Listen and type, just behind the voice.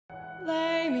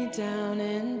Lay me down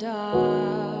in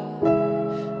dark,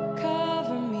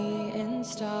 cover me in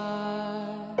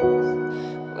stars.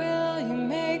 Will you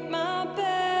make my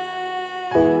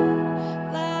bed?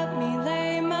 Let me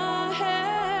lay my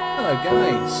head. Hello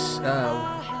guys,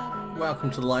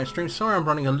 welcome to the live stream. Sorry I'm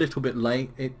running a little bit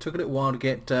late. It took a little while to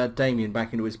get Damien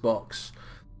back into his box.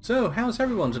 So, how's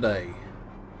everyone today?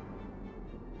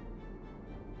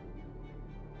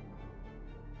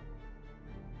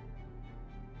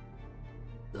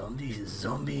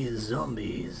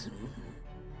 Zombies.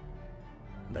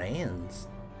 Brands.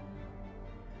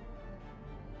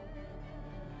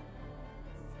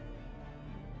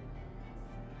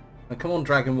 Now come on,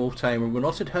 Dragon Wolf Tamer, we're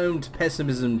not at home to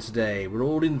pessimism today. We're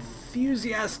all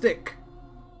enthusiastic.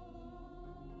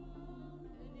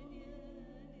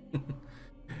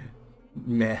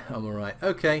 Meh, I'm alright.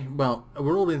 Okay, well,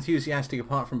 we're all enthusiastic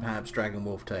apart from perhaps Dragon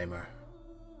Wolf Tamer.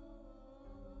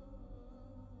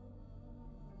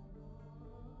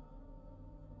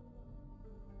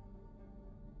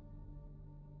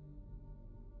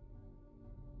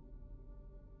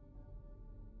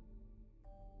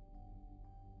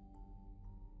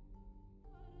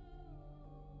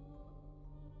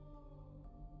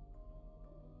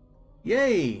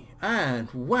 Yay!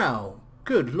 And wow,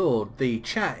 good lord, the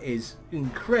chat is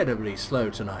incredibly slow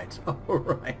tonight.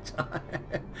 Alright,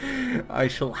 I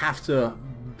shall have to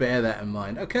bear that in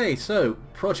mind. Okay, so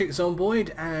Project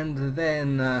Zomboid, and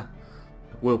then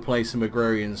we'll play some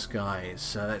Agrarian Skies.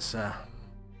 So let's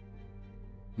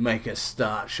make a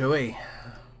start, shall we?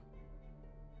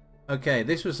 Okay,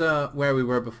 this was where we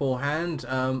were beforehand.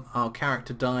 Our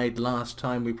character died last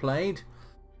time we played.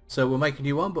 So we'll make a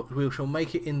new one, but we shall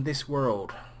make it in this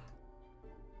world.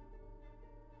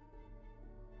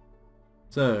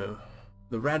 So,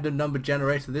 the random number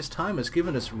generator this time has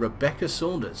given us Rebecca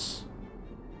Saunders.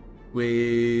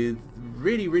 With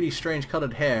really strange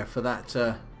coloured hair for that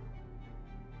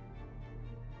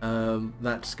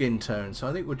that skin tone. So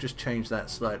I think we'll just change that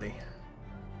slightly.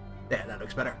 There, that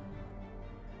looks better.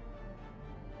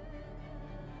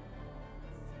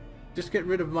 Just get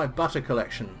rid of my butter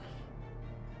collection.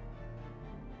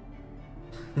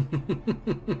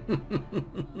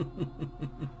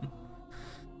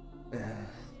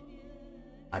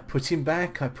 I put him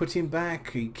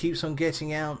back, he keeps on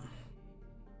getting out.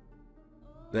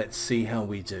 Let's see how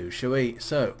we do, shall we?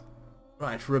 So,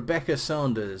 right, Rebecca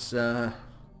Saunders. Going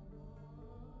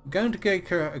to make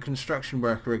her a construction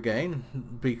worker again,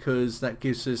 because that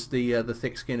gives us the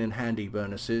thick skin and handy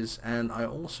bonuses, and I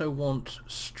also want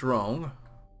strong.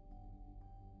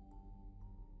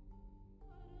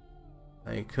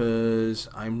 Because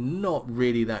I'm not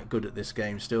really that good at this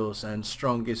game still, and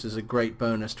strong gives us a great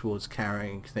bonus towards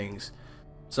carrying things.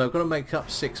 So I've got to make up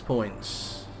 6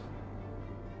 points.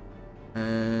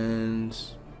 And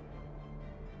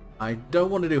I don't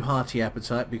want to do hearty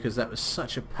appetite because that was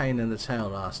such a pain in the tail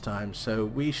last time. So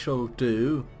we shall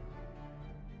do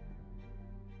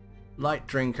light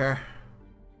drinker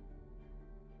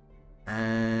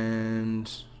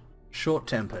and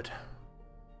short-tempered.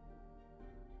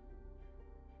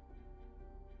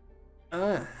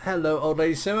 Hello, old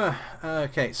lady simmer.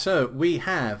 Okay, so we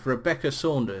have Rebecca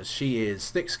Saunders. She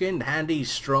is thick-skinned, handy,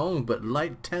 strong, but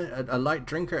a light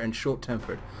drinker and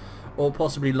short-tempered. Or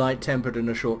possibly light-tempered and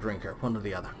a short drinker. One or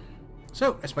the other.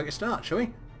 So, let's make a start, shall we?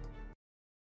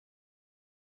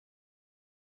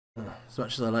 As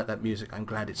much as I like that music, I'm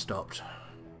glad it stopped.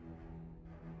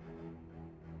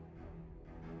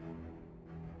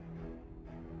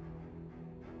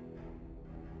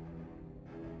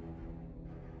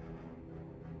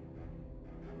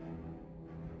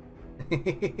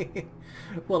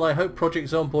 Well, I hope Project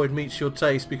Zomboid meets your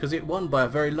taste because it won by a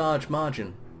very large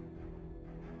margin.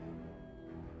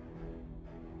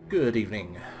 Good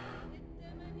evening.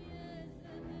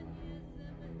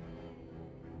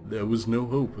 There was no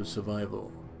hope of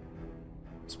survival.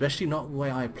 Especially not the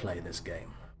way I play this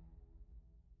game.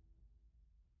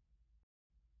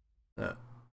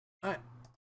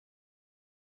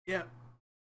 Yeah.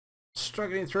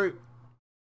 Struggling through.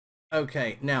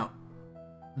 Okay, now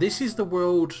this is the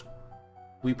world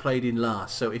we played in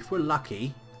last, so if we're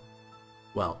lucky,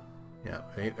 well, yeah,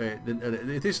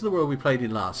 this is the world we played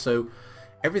in last, so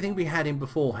everything we had in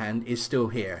beforehand is still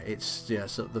here. It's, yeah,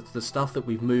 so the stuff that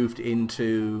we've moved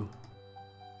into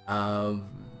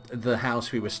the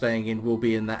house we were staying in will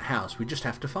be in that house. We just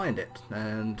have to find it,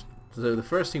 and so the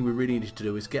first thing we really need to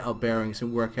do is get our bearings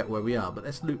and work out where we are, but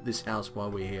let's loot this house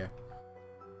while we're here.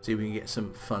 See if we can get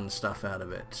some fun stuff out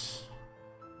of it.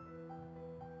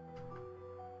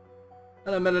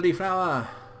 Hello, Melody Flower.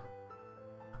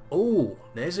 Oh,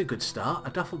 there's a good start. A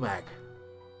duffel bag.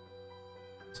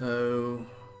 So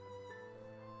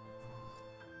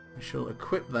we shall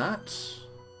equip that.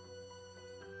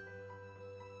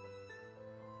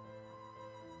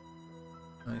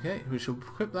 Okay, we shall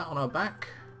equip that on our back.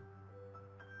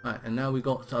 Right, and now we've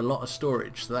got a lot of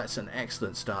storage, so that's an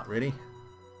excellent start, really.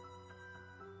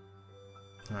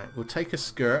 Right, we'll take a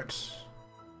skirt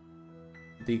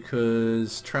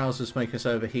because trousers make us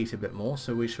overheat a bit more,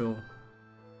 so we shall...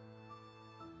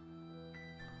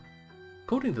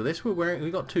 According to this,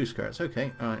 we've got 2 skirts.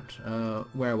 Okay, alright,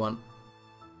 wear one.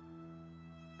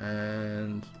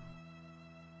 And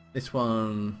this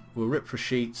one will rip for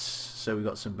sheets, so we've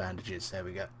got some bandages. There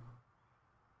we go.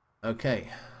 Okay.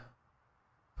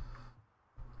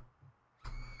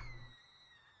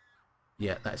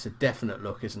 Yeah, that's a definite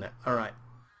look, isn't it? Alright.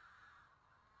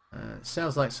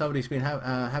 Sounds like somebody's been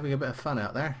having a bit of fun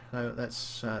out there. So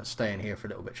let's stay in here for a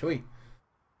little bit, shall we?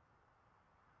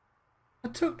 I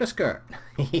took the skirt.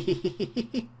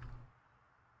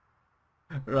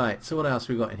 Right, so what else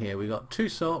we got in here? We got 2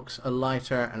 socks, a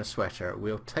lighter, and a sweater.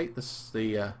 We'll take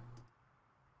the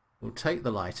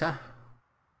lighter,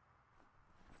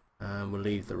 and we'll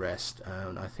leave the rest.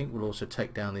 And I think we'll also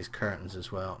take down these curtains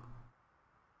as well.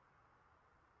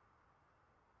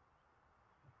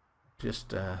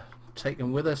 Just take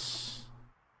them with us,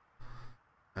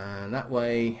 and that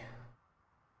way,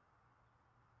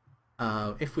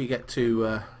 if we get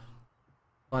to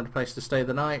find a place to stay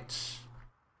the night,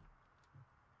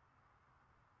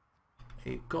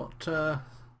 you've got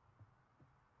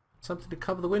something to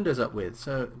cover the windows up with.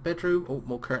 So bedroom, oh,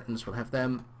 more curtains, we'll have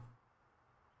them.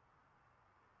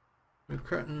 Move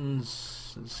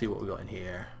curtains, let's see what we got in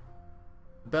here.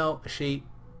 A belt, a sheet.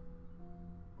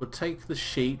 We'll take the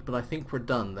sheet, but I think we're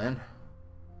done then.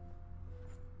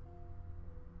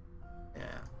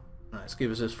 Yeah, let's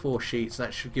give us 4 sheets.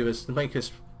 That should give us, make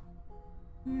us,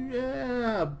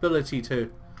 yeah, ability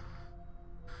to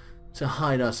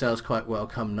hide ourselves quite well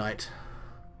come night.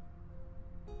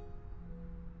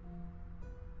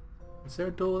 Is there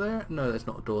a door there? No, there's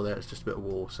not a door there. It's just a bit of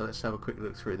wall. So let's have a quick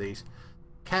look through these.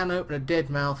 Can opener,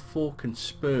 dead mouth, fork and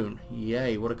spoon.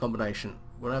 Yay, what a combination.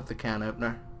 We'll have the can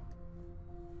opener.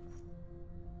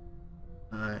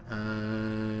 Alright,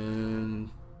 and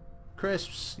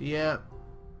crisps, yeah.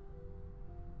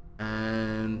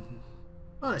 And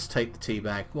well, let's take the tea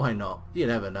bag. Why not? You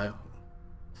never know.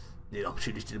 The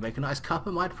opportunity to make a nice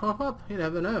cuppa might pop up. You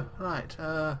never know. Right,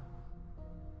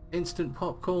 instant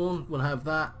popcorn. We'll have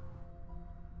that.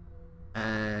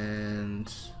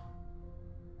 And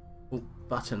oh,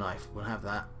 butter knife. We'll have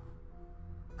that.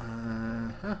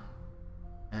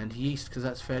 And yeast, because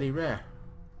that's fairly rare.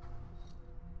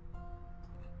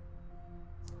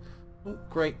 Oh,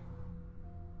 great.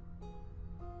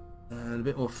 And a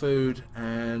bit more food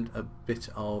and a bit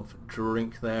of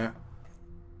drink there.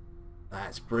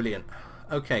 That's brilliant.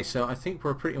 Okay, so I think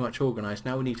we're pretty much organised.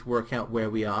 Now we need to work out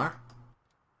where we are.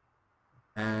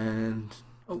 And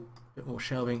oh, a bit more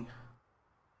shelving.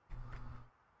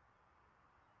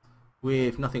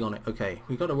 With nothing on it. Okay,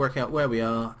 we've got to work out where we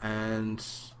are and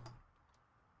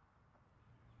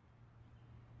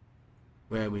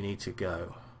where we need to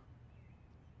go.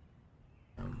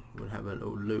 We'll have a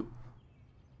little loop.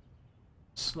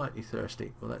 Slightly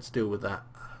thirsty. Well, let's deal with that.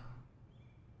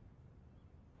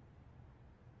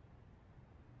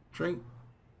 Drink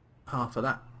half of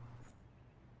that.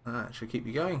 That should keep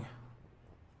you going.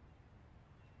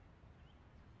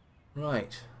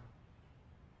 Right.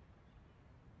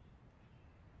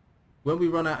 When we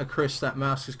run out of crisps, that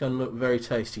mouse is going to look very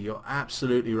tasty. You're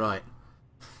absolutely right.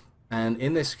 And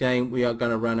in this game, we are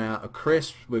going to run out of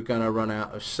crisps, we're going to run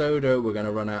out of soda, we're going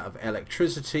to run out of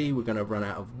electricity, we're going to run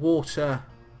out of water.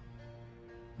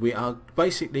 We are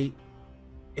basically,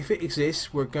 if it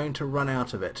exists, we're going to run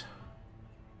out of it.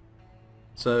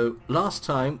 So last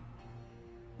time,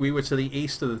 we were to the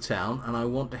east of the town, and I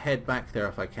want to head back there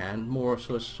if I can, more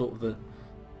sort of the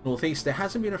northeast. There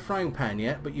hasn't been a frying pan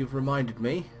yet, but you've reminded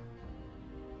me.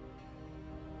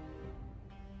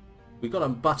 We got a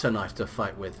butter knife to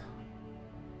fight with.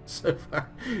 So far,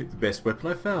 the best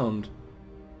weapon I found.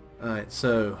 Alright,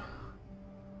 so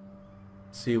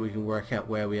see if we can work out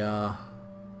where we are,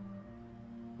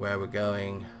 where we're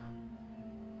going.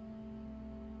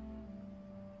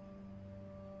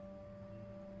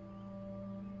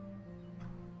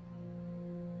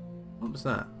 What was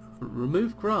that?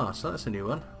 Remove grass. That's a new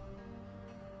one.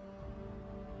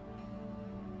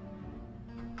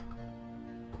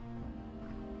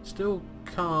 Still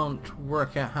can't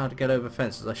work out how to get over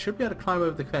fences. I should be able to climb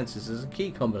over the fences. There's a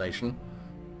key combination.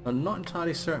 I'm not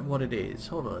entirely certain what it is.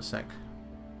 Hold on a sec.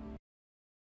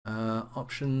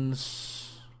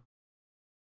 Options.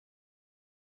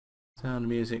 Sound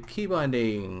music. Key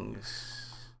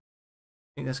bindings.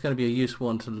 I think that's going to be a useful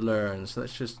one to learn. So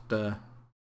let's just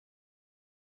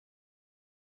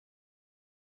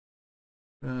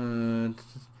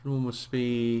normal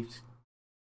speed.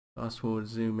 Fast forward,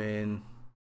 zoom in.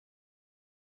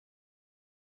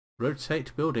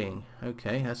 Rotate building.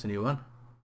 Okay, that's a new one.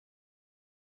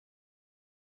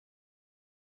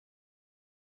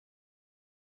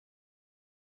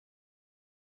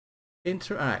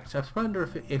 Interact. I wonder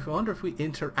if we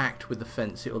interact with the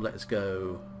fence, it will let us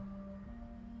go.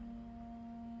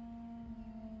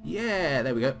 Yeah,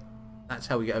 there we go. That's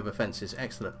how we get over fences.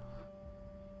 Excellent.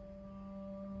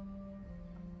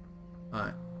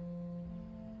 Alright.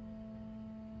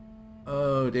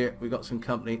 Oh dear, we got some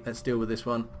company. Let's deal with this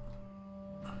one.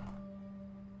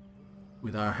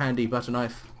 With our handy butter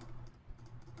knife.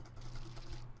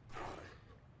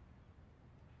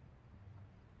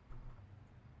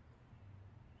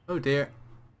 Oh dear.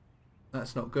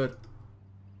 That's not good.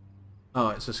 Oh,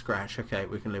 it's a scratch. Okay,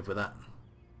 we can live with that.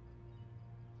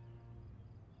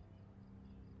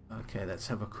 Okay, let's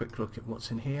have a quick look at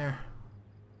what's in here.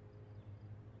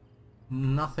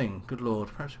 Nothing. Good lord.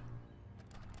 Perhaps.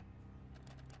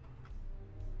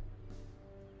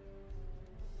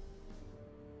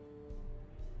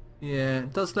 Yeah,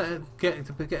 it does let it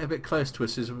get a bit close to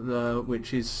us,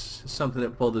 which is something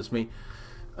that bothers me.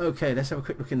 Okay, let's have a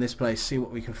quick look in this place, see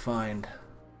what we can find.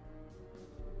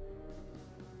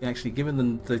 Actually,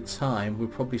 given the time, we'll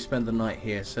probably spend the night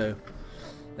here, so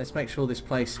let's make sure this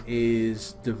place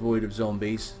is devoid of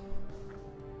zombies.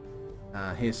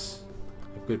 Here's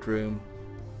a good room.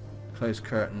 Closed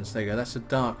curtains. There you go. That's a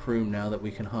dark room now that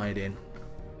we can hide in.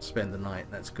 Spend the night.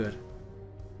 That's good.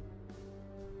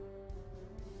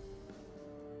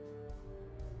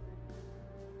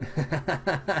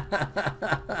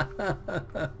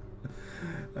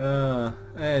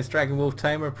 There's Dragon Wolf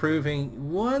Tamer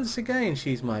proving once again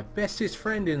she's my bestest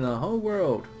friend in the whole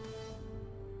world.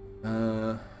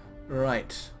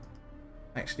 Right.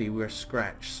 Actually, we're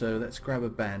scratched, so let's grab a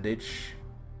bandage.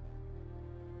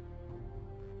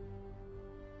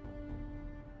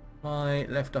 My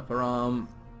left upper arm.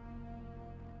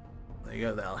 There you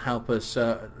go. That'll help us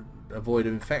avoid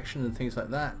infection and things like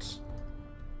that.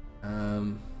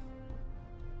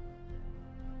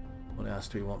 What else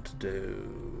do we want to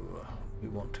do? We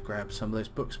want to grab some of those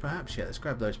books perhaps. Yeah, let's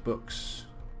grab those books.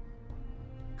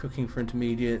 Cooking for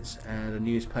Intermediates and a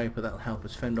newspaper. That'll help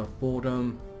us fend off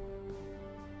boredom.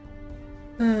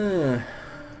 Have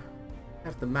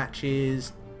the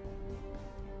matches.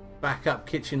 Backup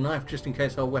kitchen knife just in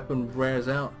case our weapon wears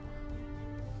out.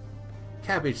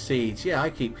 Cabbage seeds. Yeah,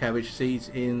 I keep cabbage seeds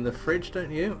in the fridge,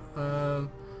 don't you? Oh,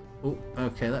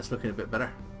 okay, that's looking a bit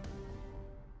better.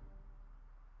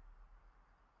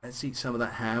 Let's eat some of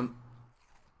that ham.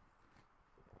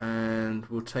 And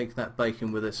we'll take that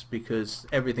bacon with us because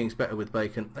everything's better with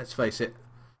bacon. Let's face it.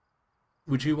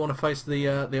 Would you want to face the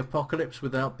apocalypse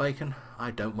without bacon?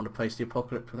 I don't want to face the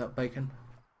apocalypse without bacon.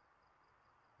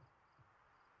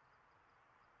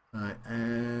 Right,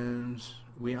 and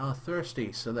we are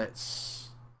thirsty, so let's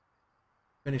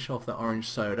finish off the orange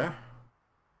soda.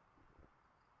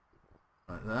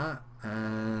 Like that,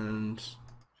 and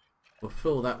we'll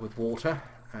fill that with water,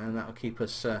 and that'll keep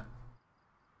us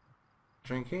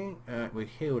drinking. We're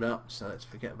healed up, so let's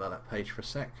forget about that page for a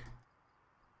sec.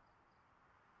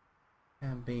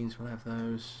 Canned beans, we'll have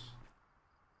those.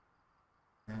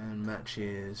 And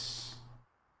matches.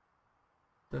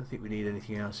 Don't think we need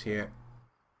anything else here.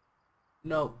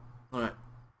 No. Alright.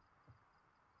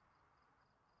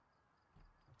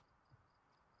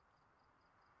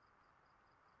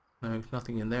 No,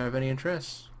 nothing in there of any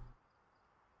interest.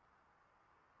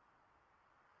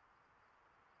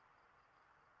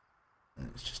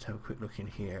 Let's just have a quick look in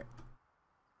here.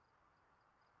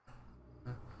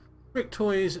 Brick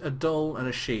toys, a doll and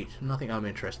a sheet. Nothing I'm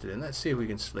interested in. Let's see if we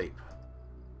can sleep.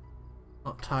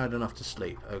 Not tired enough to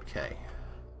sleep. Okay.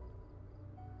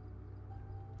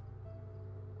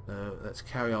 So let's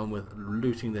carry on with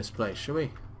looting this place, shall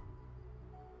we?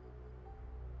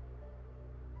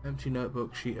 Empty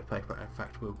notebook, sheet of paper. In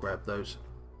fact, we'll grab those.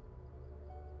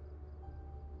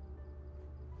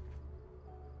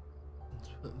 Let's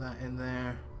put that in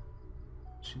there.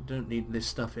 We don't need this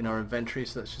stuff in our inventory,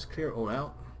 so let's just clear it all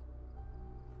out.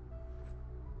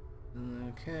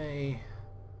 Okay.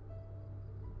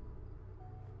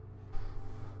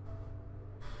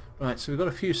 Right, so we've got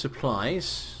a few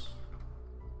supplies.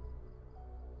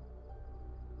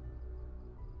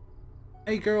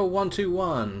 Hey girl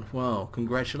 121. Well,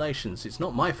 congratulations. It's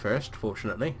not my first,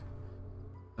 fortunately.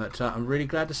 But I'm really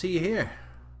glad to see you here.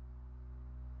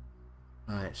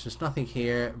 Alright, so there's nothing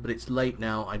here, but it's late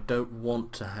now. I don't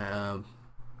want to have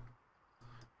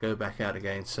go back out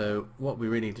again. So what we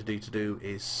really need to do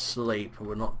is sleep.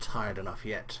 We're not tired enough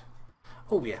yet.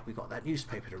 Oh yeah, we got that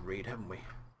newspaper to read, haven't we?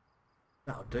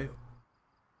 That'll do.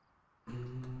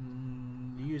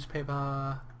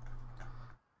 Newspaper.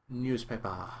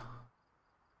 Newspaper.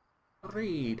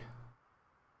 Read.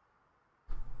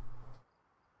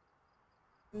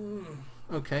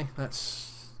 Okay, that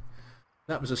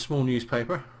was a small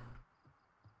newspaper.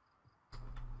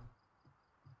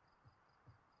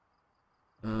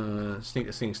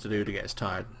 Sneaker things to do to get us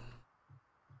tired.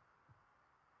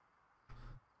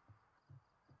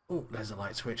 Oh, there's a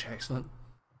light switch. Excellent.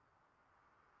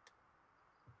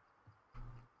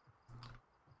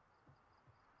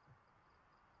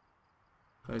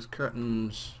 Close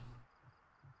curtains.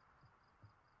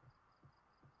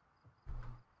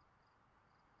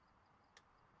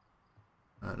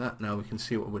 Like that. Now we can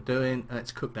see what we're doing.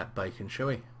 Let's cook that bacon, shall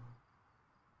we?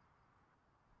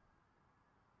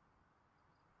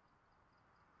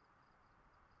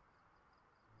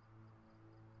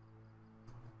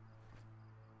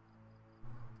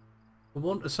 We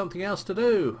want something else to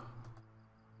do.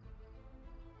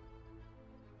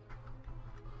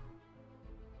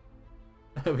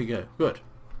 There we go. Good.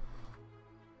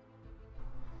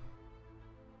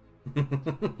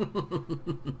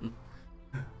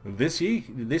 This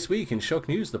week in shock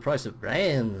news, the price of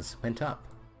brands went up.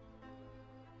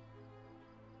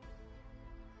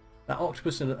 That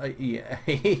octopus in yeah.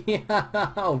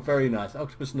 Oh, very nice.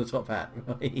 Octopus in the top hat.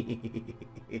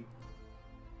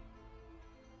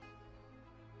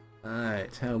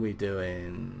 Alright, how are we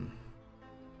doing?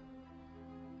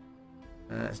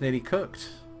 It's nearly cooked.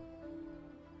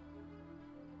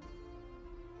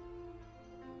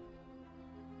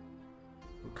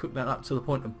 We'll cook that up to the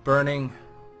point of burning.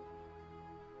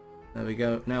 There we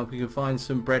go. Now if we can find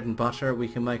some bread and butter, we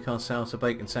can make ourselves a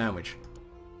bacon sandwich.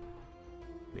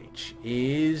 Which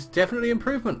is definitely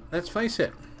improvement, let's face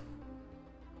it.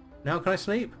 Now can I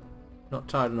sleep? Not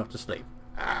tired enough to sleep.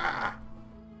 Ah!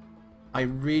 I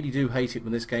really do hate it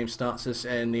when this game starts us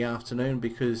in the afternoon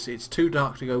because it's too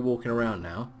dark to go walking around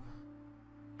now.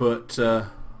 But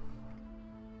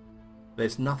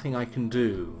there's nothing I can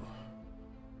do.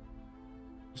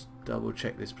 Just double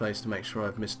check this place to make sure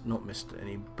I've not missed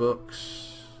any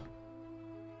books.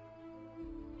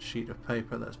 Sheet of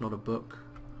paper, that's not a book.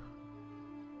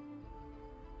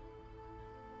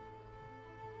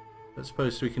 I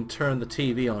suppose we can turn the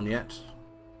TV on yet.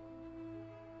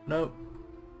 Nope.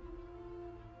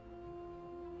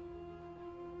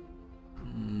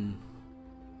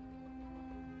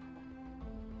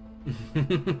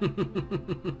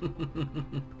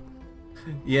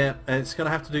 Yeah, it's gonna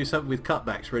have to do something with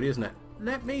cutbacks, really, isn't it?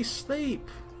 Let me sleep.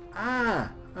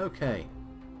 Ah, okay.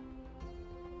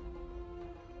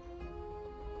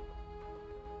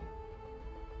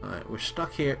 Alright, we're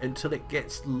stuck here until it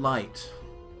gets light.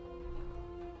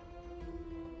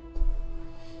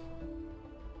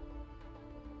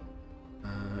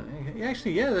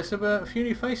 Actually, yeah, there's a few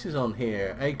new faces on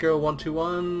here.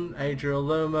 A-Girl121, Adriel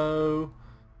Lomo,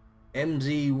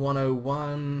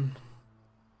 MZ101.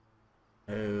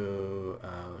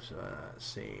 So let's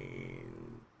see.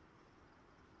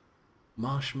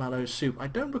 Marshmallow Soup. I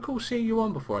don't recall seeing you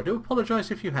on before. I do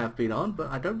apologise if you have been on, but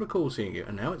I don't recall seeing you.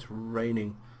 And now it's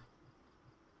raining.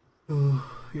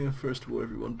 Oh, yeah, first of all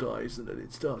everyone dies and then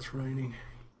it starts raining.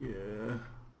 Yeah.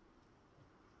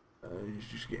 It's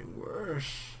just getting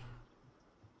worse.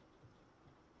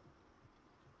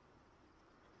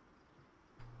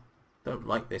 Don't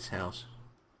like this house.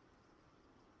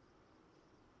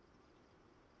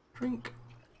 Drink.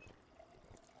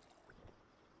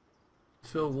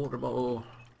 Fill water bottle.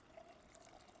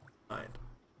 Right.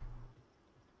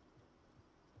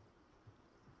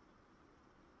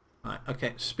 Right,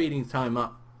 okay, speeding time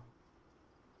up.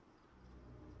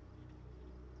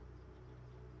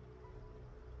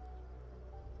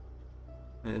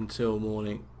 Until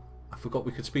morning. I forgot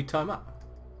we could speed time up.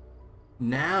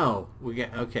 Now we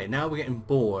get okay. Now we're getting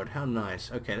bored. How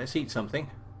nice. Okay, let's eat something.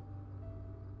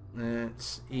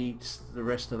 Let's eat the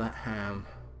rest of that ham.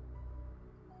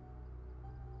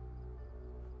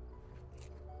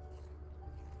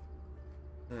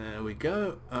 There we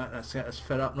go. Alright, let's get us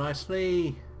fed up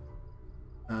nicely.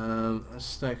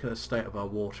 Let's take the state of our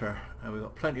water. We've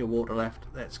got plenty of water left.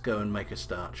 Let's go and make a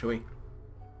start, shall we?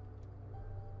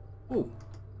 Oh,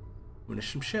 we need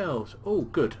some shells. Oh,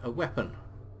 good, a weapon.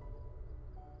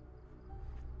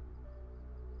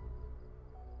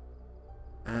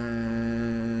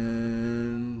 And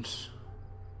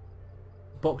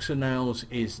box of nails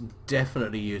is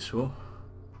definitely useful.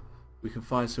 We can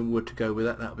find some wood to go with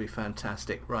that. That'll be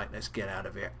fantastic. Right, let's get out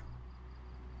of here.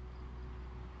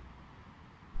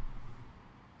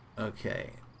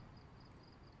 Okay.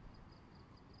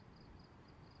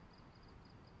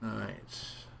 Alright.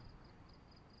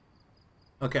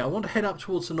 Okay, I want to head up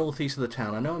towards the northeast of the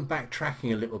town. I know I'm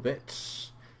backtracking a little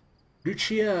bit.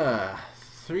 Lucia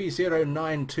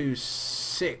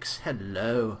 30926.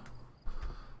 Hello.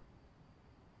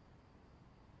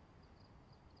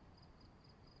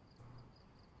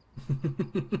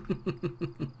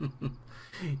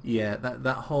 Yeah,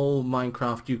 that whole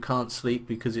Minecraft you can't sleep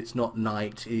because it's not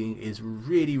night is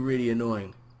really, really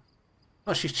annoying.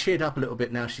 Oh, she's cheered up a little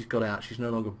bit now she's got out. She's no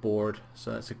longer bored,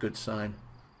 so that's a good sign.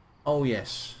 Oh,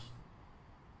 yes.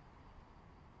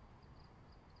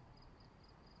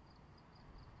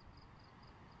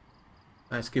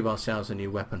 Let's give ourselves a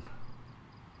new weapon.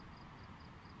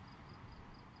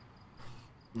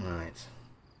 Right.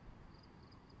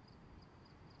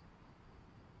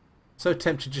 So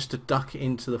tempted just to duck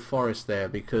into the forest there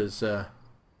because the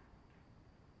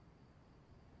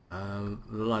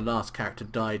last character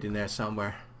died in there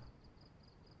somewhere.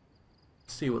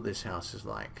 Let's see what this house is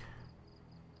like.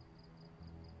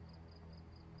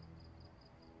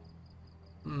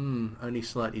 Only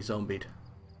slightly zombied.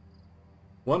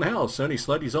 One house, only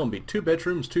slightly zombied. 2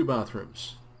 bedrooms, 2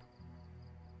 bathrooms.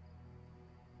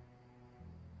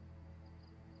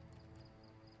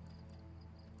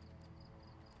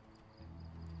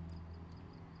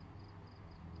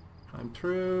 Climb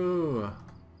through.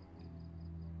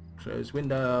 Close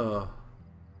window.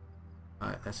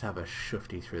 Alright, let's have a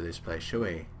shufty through this place, shall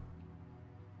we?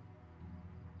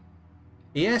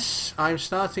 Yes, I'm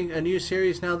starting a new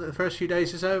series now that the first few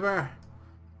days is over.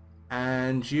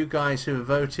 And you guys have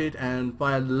voted, and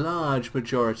by a large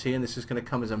majority, and this is going to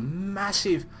come as a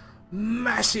massive,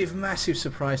 massive, massive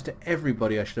surprise to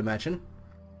everybody, I should imagine.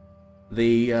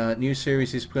 The new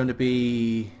series is going to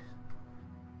be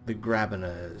The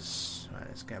Grabiners. Right,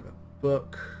 let's grab a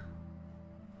book.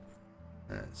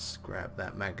 Let's grab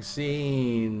that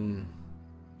magazine.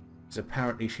 Because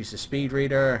apparently she's a speed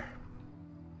reader.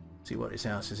 See what this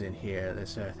house is in here.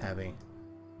 There's Earth having.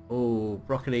 Oh,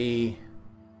 broccoli.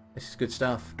 This is good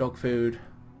stuff. Dog food.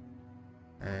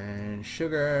 And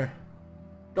sugar.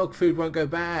 Dog food won't go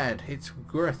bad. It's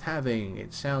worth having.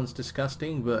 It sounds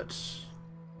disgusting, but...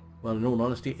 well, in all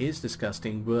honesty, it is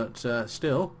disgusting, but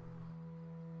still.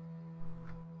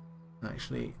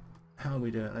 Actually, how are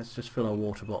we doing? Let's just fill our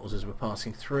water bottles as we're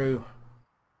passing through.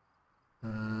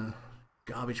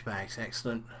 Garbage bags,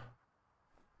 excellent.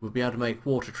 We'll be able to make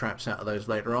water traps out of those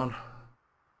later on.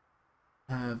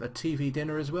 Have a TV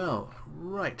dinner as well.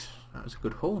 Right, that was a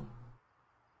good haul.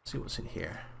 Let's see what's in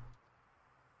here.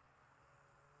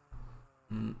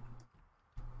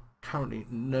 Currently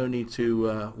no need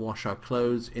to wash our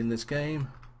clothes in this game,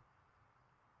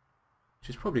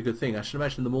 which is probably a good thing. I should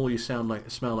imagine the more you smell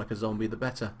like a zombie, the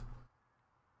better.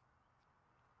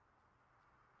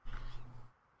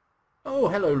 Oh,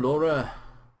 hello, Laura.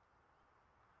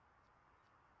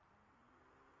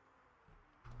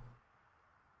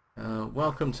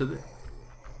 Welcome to the...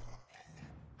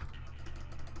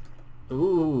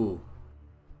 Ooh.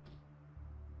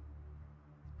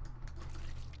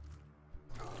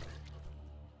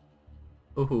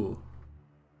 Ooh.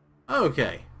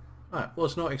 Okay. Right,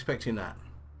 was not expecting that.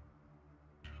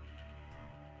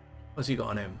 What's he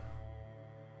got on him?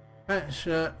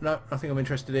 No, nothing I'm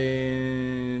interested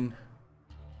in.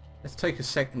 Let's take a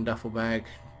second duffel bag.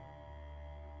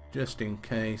 Just in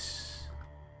case.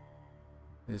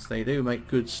 As they do make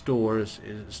good storage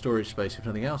space if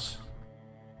nothing else.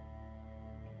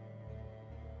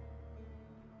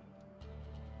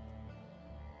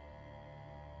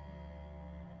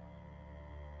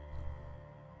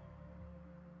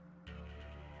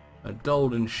 A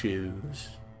Dolden shoes.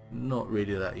 Not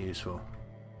really that useful.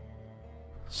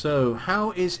 So,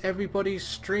 how is everybody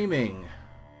streaming?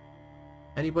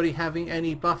 Anybody having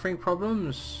any buffering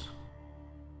problems?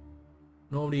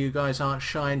 Normally you guys aren't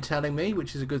shy in telling me,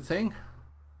 which is a good thing.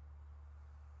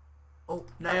 Oh,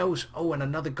 nails! Oh, and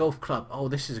another golf club. Oh,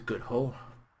 this is a good haul.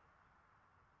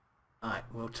 Alright,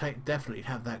 we'll definitely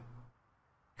have that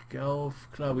golf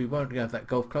club. We won't have that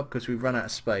golf club because we've run out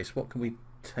of space. What can we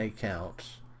take out?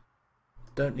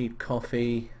 Don't need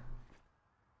coffee.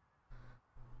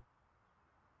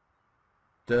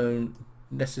 Don't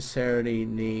necessarily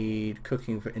need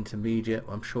cooking for intermediate.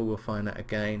 I'm sure we'll find that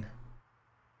again.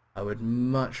 I would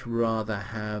much rather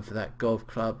have that golf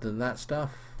club than that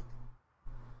stuff.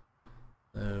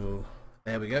 So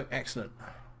there we go. Excellent.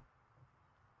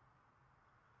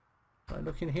 Can I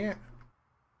look in here?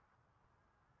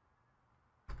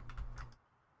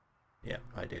 Yeah,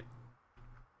 I did.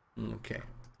 Okay.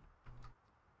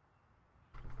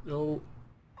 Oh.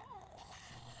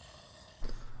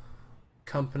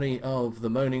 Company of the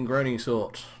moaning, groaning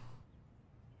sort.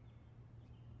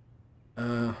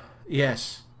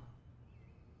 Yes.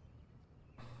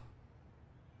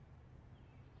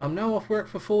 I'm now off work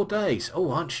for 4 days.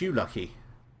 Oh, aren't you lucky?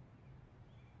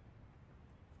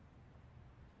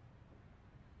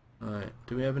 Alright,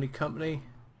 do we have any company?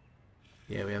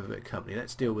 Yeah, we have a bit of company.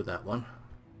 Let's deal with that one.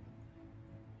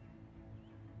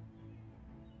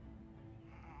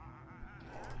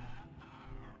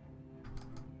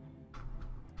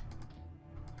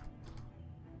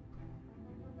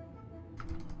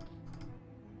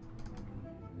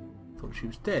 Thought she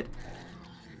was dead.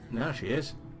 Now she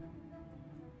is.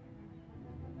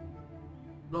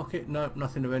 Lock it. Nope,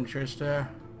 nothing of interest there.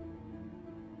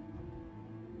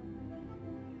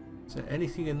 Is there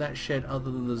anything in that shed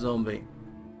other than the zombie?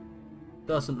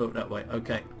 Doesn't look that way.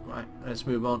 Okay, right, let's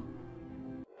move on.